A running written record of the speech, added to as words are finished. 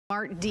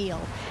smart deal.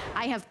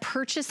 I have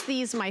purchased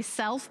these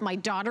myself. My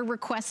daughter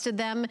requested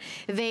them.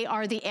 They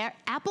are the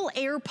Apple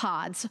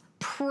AirPods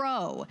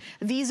Pro.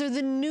 These are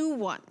the new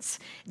ones.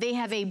 They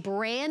have a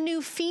brand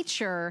new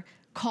feature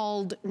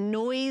called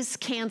noise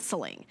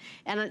canceling.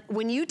 And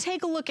when you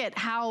take a look at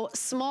how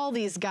small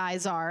these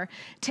guys are,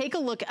 take a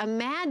look,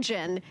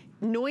 imagine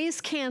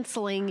noise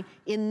canceling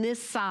in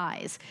this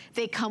size.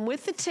 They come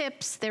with the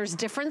tips. There's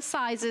different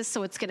sizes,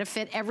 so it's gonna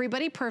fit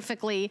everybody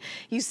perfectly.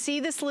 You see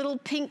this little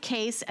pink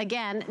case,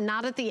 again,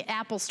 not at the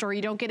Apple store,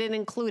 you don't get it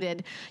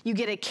included. You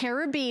get a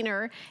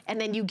carabiner,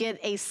 and then you get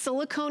a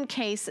silicone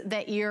case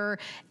that your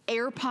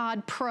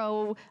AirPod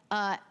Pro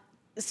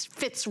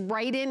fits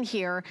right in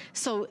here,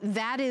 so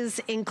that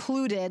is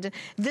included.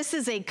 This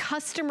is a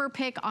customer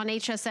pick on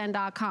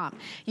hsn.com.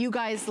 You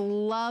guys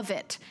love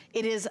it.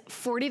 It is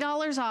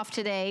 $40 off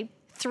today,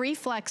 3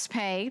 flex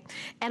pay,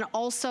 and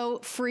also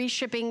free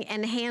shipping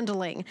and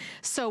handling.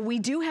 So we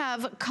do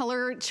have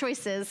color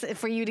choices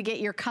for you to get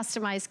your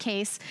customized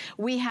case.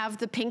 We have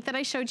the pink that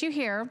I showed you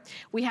here.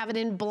 We have it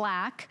in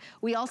black.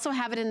 We also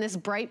have it in this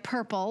bright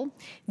purple.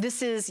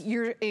 This is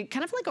your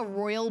kind of like a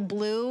royal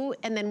blue,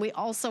 and then we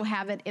also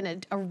have it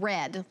in a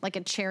red, like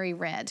a cherry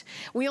red.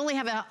 We only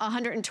have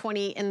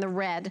 120 in the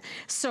red.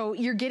 So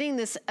you're getting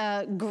this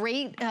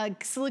great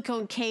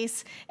silicone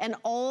case and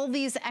all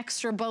these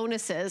extra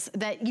bonuses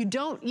that you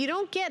don't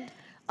get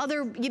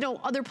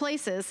other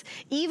places.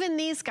 Even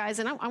these guys,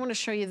 and I wanna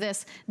show you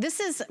this. This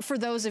is for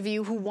those of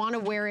you who wanna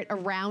wear it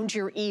around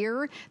your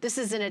ear. This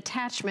is an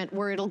attachment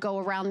where it'll go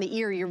around the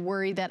ear. You're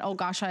worried that, oh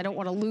gosh, I don't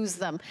wanna lose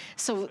them.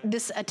 So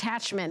this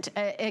attachment,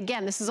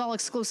 again, this is all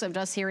exclusive to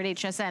us here at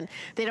HSN.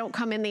 They don't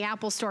come in the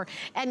Apple store.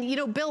 And you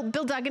know, Bill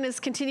Duggan is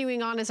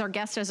continuing on as our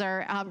guest, as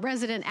our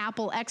resident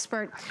Apple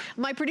expert.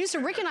 My producer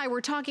Rick and I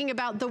were talking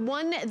about the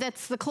one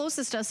that's the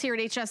closest to us here at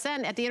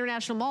HSN at the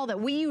International Mall that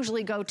we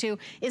usually go to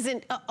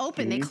isn't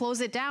open. They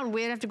close it down.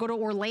 We'd have to go to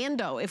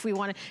Orlando if we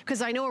wanted,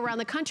 because I know around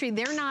the country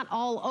they're not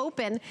all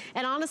open.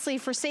 And honestly,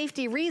 for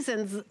safety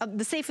reasons,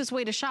 the safest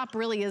way to shop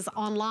really is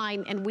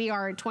online, and we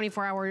are a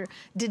 24-hour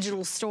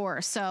digital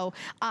store. So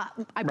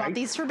I bought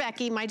these for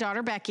Becky, my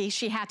daughter Becky.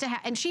 She had to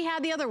have, and she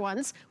had the other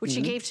ones, which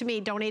she gave to me,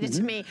 donated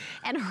to me,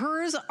 and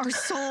hers are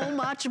so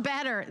much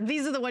better.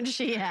 These are the ones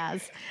she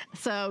has.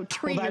 So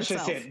treat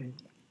yourself. Just it.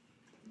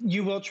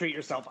 You will treat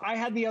yourself. I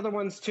had the other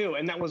ones too,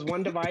 and that was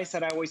one device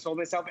that I always told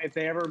myself, if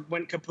they ever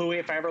went kapooey,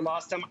 if I ever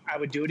lost them, I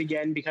would do it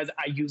again, because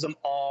I use them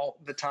all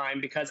the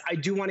time, because I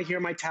do want to hear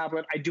my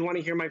tablet, I do want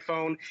to hear my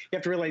phone. You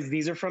have to realize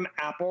these are from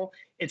Apple.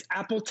 It's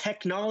Apple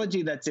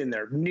technology that's in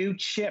there. New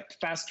chip,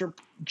 faster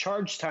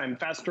charge time,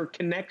 faster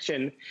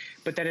connection,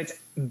 but then it's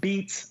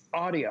Beats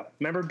audio.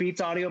 Remember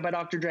Beats Audio by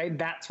Dr. Dre?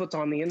 That's what's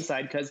on the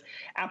inside, because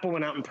Apple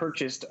went out and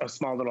purchased a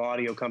small little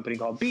audio company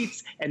called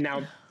Beats, and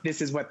now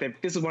this is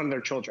one of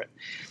their children.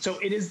 So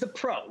it is the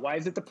Pro. Why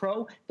is it the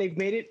Pro? They've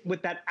made it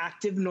with that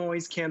active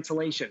noise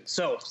cancellation.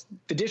 So if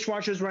the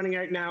dishwasher's running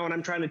right now and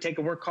I'm trying to take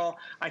a work call,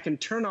 I can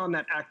turn on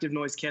that active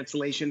noise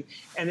cancellation,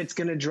 and it's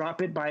gonna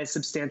drop it by a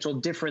substantial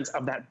difference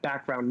of that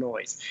background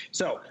noise.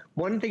 So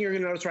one thing you're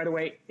gonna notice right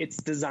away, it's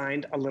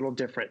designed a little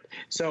different.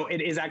 So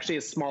it is actually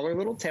a smaller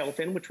little tail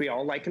fin, which we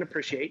all like and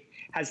appreciate,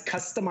 has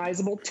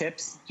customizable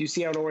tips. You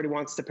see how it already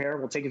wants to pair?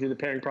 We'll take you through the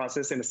pairing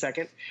process in a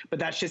second, but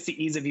that's just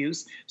the ease of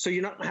use. So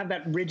you don't have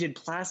that rigid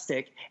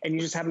plastic, and you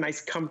just have a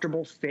nice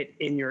comfortable fit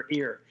in your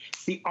ear.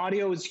 The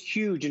audio is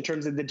huge in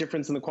terms of the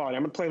difference in the quality.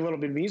 I'm gonna play a little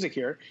bit of music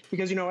here,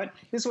 because you know what?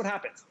 This is what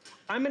happens.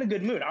 I'm in a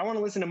good mood. I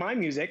wanna listen to my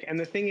music, and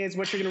the thing is,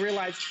 what you're gonna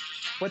realize,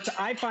 what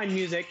I find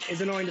music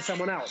is annoying to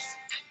someone else.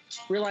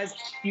 Realize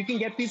you can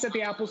get these at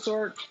the Apple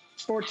store,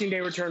 14-day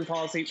return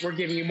policy. We're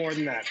giving you more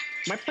than that.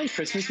 Am I playing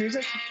Christmas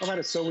music? Oh, that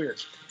is so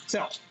weird.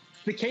 So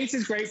the case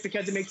is great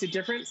because it makes it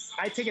different.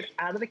 I take it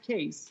out of the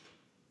case,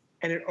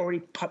 and it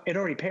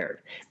already paired.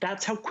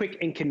 That's how quick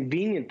and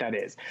convenient that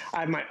is.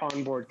 I have my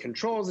onboard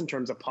controls in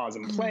terms of pause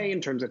and play,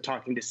 in terms of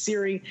talking to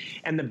Siri,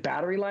 and the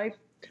battery life,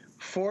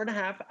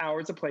 4.5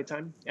 hours of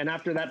playtime. And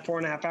after that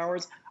 4.5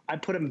 hours, I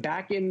put them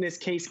back in this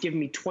case, giving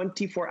me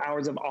 24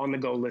 hours of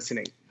on-the-go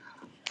listening.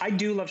 I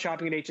do love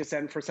shopping at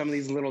HSN for some of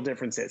these little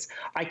differences.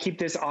 I keep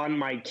this on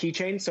my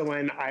keychain, so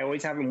when I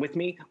always have them with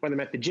me, whether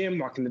I'm at the gym,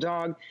 walking the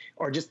dog,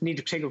 or just need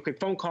to take a quick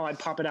phone call, I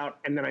pop it out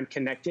and then I'm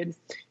connected.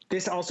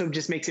 This also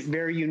just makes it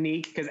very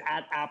unique, because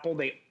at Apple,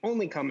 they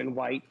only come in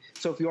white.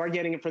 So if you are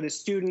getting it for the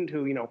student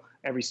who, you know,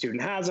 every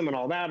student has them and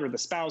all that, or the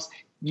spouse,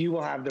 you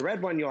will have the red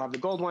one, you'll have the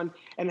gold one,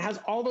 and it has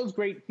all those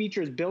great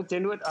features built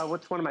into it.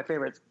 What's one of my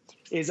favorites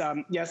is,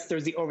 yes,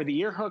 there's the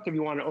over-the-ear hook if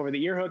you want an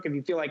over-the-ear hook. If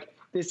you feel like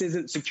this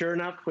isn't secure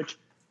enough, which,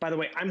 by the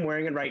way, I'm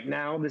wearing it right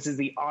now. This is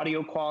the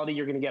audio quality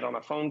you're gonna get on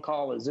a phone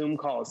call, a Zoom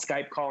call, a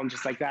Skype call, and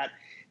just like that.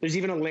 There's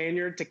even a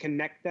lanyard to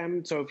connect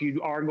them, so if you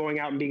are going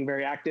out and being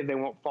very active, they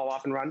won't fall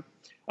off and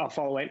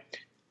fall away.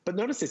 But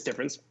notice this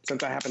difference,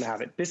 since I happen to have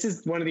it. This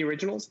is one of the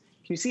originals.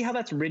 Can you see how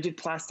that's rigid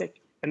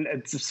plastic and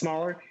it's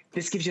smaller?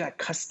 This gives you that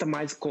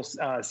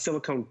customizable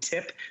silicone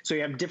tip, so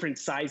you have different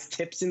size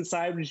tips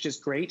inside, which is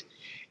just great.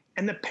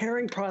 And the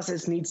pairing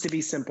process needs to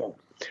be simple.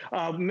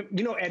 You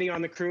know Eddie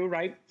on the crew,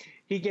 right?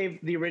 He gave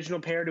the original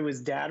pair to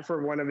his dad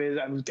for one of his,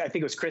 I think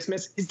it was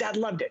Christmas. His dad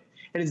loved it.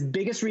 And his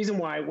biggest reason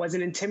why it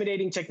wasn't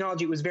intimidating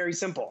technology. It was very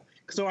simple.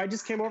 So I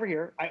just came over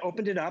here. I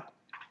opened it up.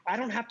 I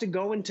don't have to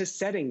go into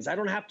settings. I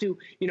don't have to,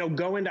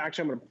 go into,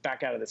 actually, I'm going to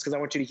back out of this because I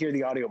want you to hear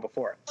the audio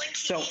before.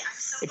 So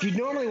if you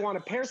normally want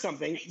to pair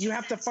something, you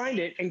have to find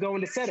it and go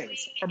into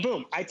settings. Or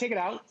boom, I take it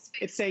out.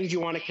 It's saying, do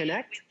you want to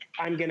connect?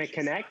 I'm going to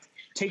connect.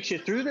 Takes you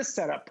through the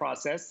setup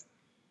process.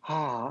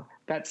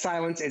 That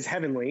silence is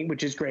heavenly,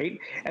 which is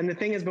great. And the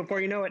thing is, before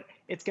you know it,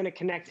 it's going to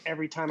connect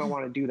every time I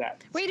want to do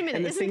that. Wait a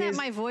minute, isn't that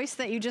my voice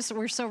that you just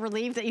were so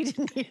relieved that you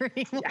didn't hear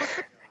anymore? Yeah.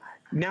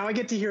 Now I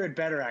get to hear it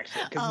better,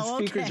 actually, because the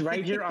speaker's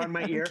right here on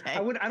my ear. Okay.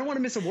 I don't want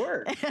to miss a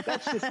word.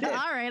 That's just it.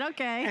 All right,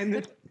 okay.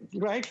 And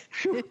right?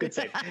 Good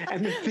save.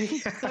 And the thing,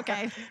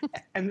 okay.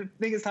 And the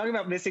thing is, talking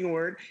about missing a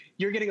word,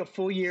 you're getting a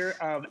full year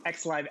of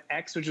XLive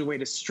X, which is a way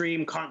to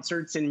stream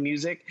concerts and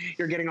music.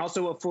 You're getting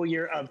also a full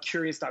year of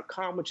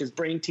Curious.com, which is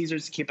brain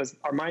teasers to keep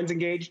our minds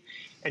engaged,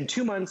 and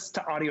 2 months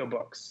to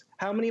audiobooks.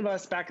 How many of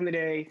us back in the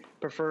day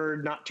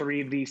preferred not to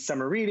read the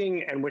summer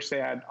reading and wish they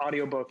had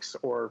audiobooks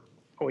or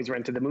always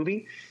rented the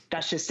movie?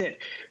 That's just it.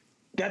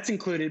 That's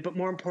included, but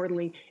more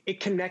importantly,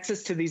 it connects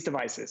us to these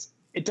devices.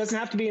 It doesn't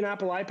have to be an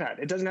Apple iPad.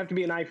 It doesn't have to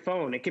be an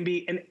iPhone. It can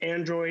be an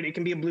Android. It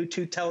can be a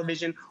Bluetooth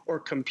television or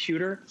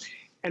computer.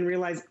 And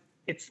realize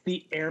it's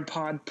the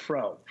AirPod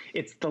Pro.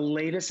 It's the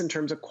latest in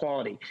terms of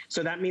quality.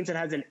 So that means it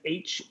has an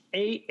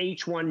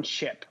H1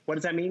 chip. What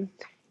does that mean?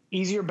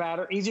 Easier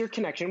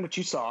connection, which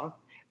you saw.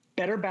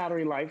 Better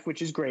battery life,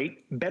 which is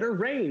great. Better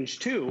range,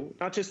 too.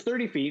 Not just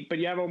 30 feet, but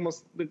you have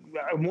almost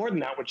more than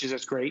that, which is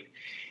just great.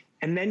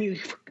 And then you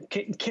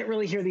can't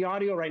really hear the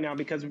audio right now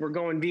because we're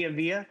going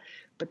via.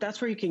 But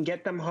that's where you can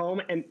get them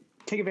home and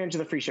take advantage of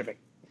the free shipping.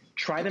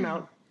 Try them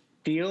out,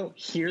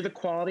 hear the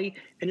quality,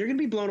 and you're going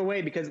to be blown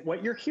away because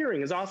what you're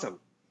hearing is awesome.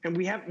 And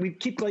we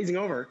keep glazing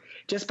over.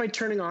 Just by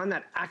turning on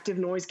that active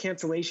noise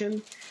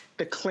cancellation,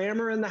 the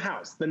clamor in the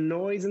house, the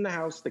noise in the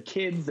house, the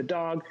kids, the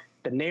dog,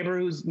 the neighbor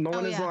who's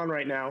mowing his lawn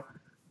right now,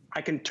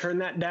 I can turn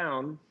that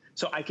down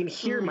so I can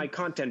hear my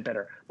content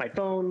better. My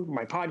phone,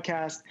 my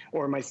podcast,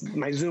 or my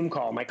Zoom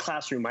call, my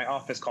classroom, my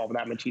office call,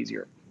 that much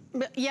easier.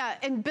 Yeah,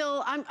 and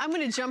Bill, I'm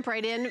going to jump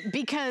right in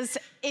because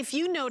if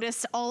you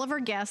notice, all of our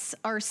guests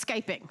are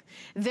Skyping.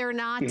 They're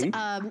not,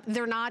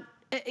 they're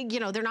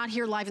not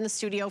here live in the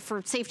studio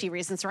for safety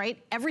reasons,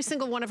 right? Every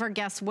single one of our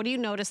guests, what do you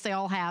notice they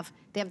all have?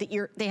 They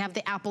have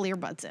the Apple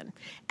earbuds in.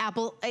 The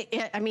Apple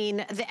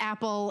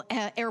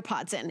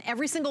AirPods in.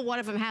 Every single one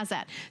of them has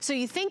that. So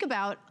you think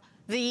about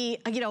the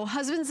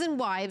husbands and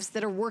wives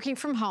that are working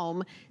from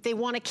home, they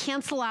want to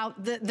cancel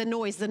out the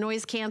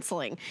noise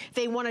canceling.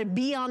 They want to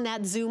be on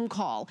that Zoom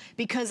call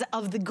because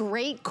of the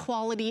great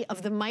quality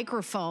of the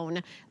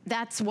microphone.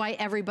 That's why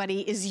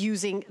everybody is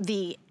using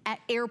the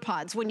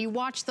AirPods. When you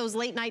watch those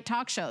late night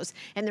talk shows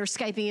and they're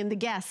Skyping in the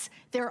guests,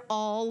 they're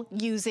all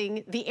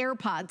using the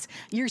AirPods.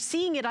 You're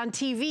seeing it on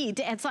TV.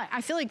 It's like,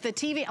 I feel like the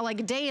TV,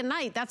 like day and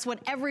night, that's what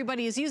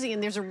everybody is using.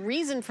 And there's a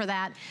reason for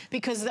that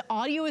because the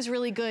audio is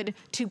really good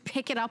to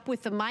pick it up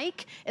with the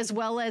mic as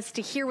well as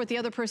to hear what the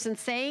other person's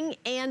saying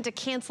and to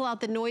cancel out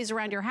the noise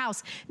around your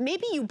house.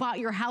 Maybe you bought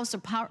your house,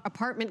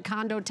 apartment,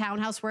 condo,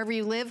 townhouse, wherever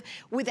you live,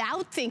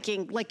 without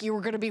thinking like you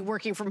were going to be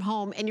working from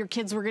home and your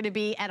kids were going to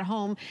be at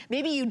home.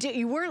 Maybe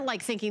you weren't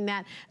like thinking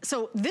that.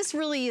 So this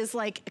really is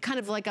like kind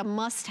of like a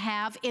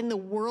must-have in the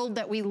world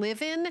that we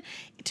live in,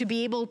 to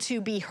be able to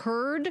be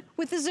heard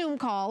with a Zoom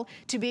call,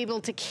 to be able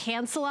to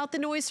cancel out the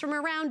noise from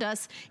around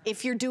us.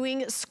 If you're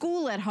doing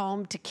school at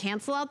home, to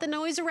cancel out the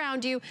noise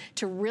around you,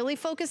 to really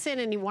focus in,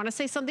 and you want to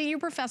say something to your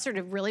professor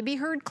to really be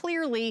heard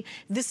clearly,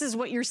 this is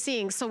what you're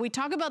seeing. So we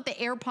talk about the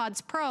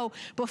AirPods Pro.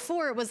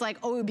 Before it was like,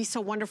 oh, it would be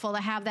so wonderful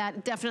to have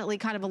that, definitely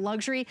kind of a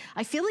luxury.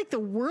 I feel like the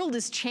world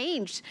has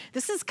changed.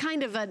 This is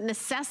kind of a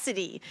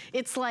necessity.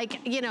 It's like,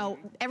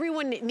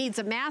 everyone needs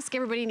a mask,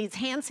 everybody needs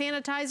hand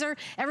sanitizer,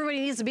 everybody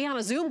needs to be on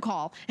a Zoom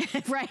call,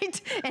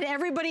 right? And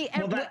everybody,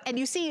 and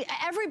you see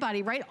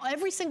everybody, right?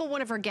 Every single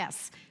one of our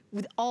guests,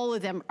 with all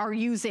of them are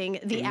using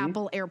the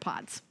Apple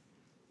AirPods.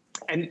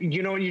 And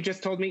you know what you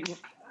just told me?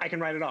 I can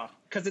write it off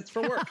because it's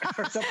for work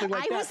or something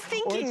like that. I was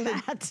thinking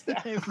that.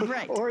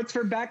 Right. Or it's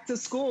for back to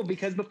school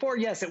because before,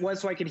 yes, it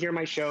was so I could hear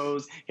my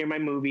shows, hear my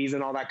movies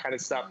and all that kind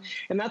of stuff.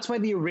 And that's why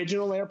the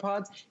original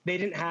AirPods, they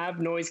didn't have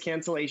noise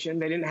cancellation.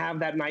 They didn't have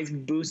that nice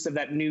boost of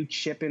that new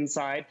chip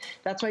inside.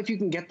 That's why if you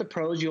can get the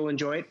Pros, you'll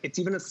enjoy it. It's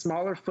even a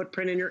smaller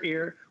footprint in your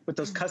ear with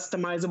those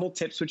customizable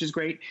tips, which is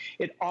great.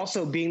 It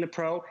also, being the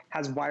Pro,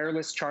 has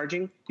wireless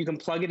charging. You can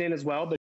plug it in as well, but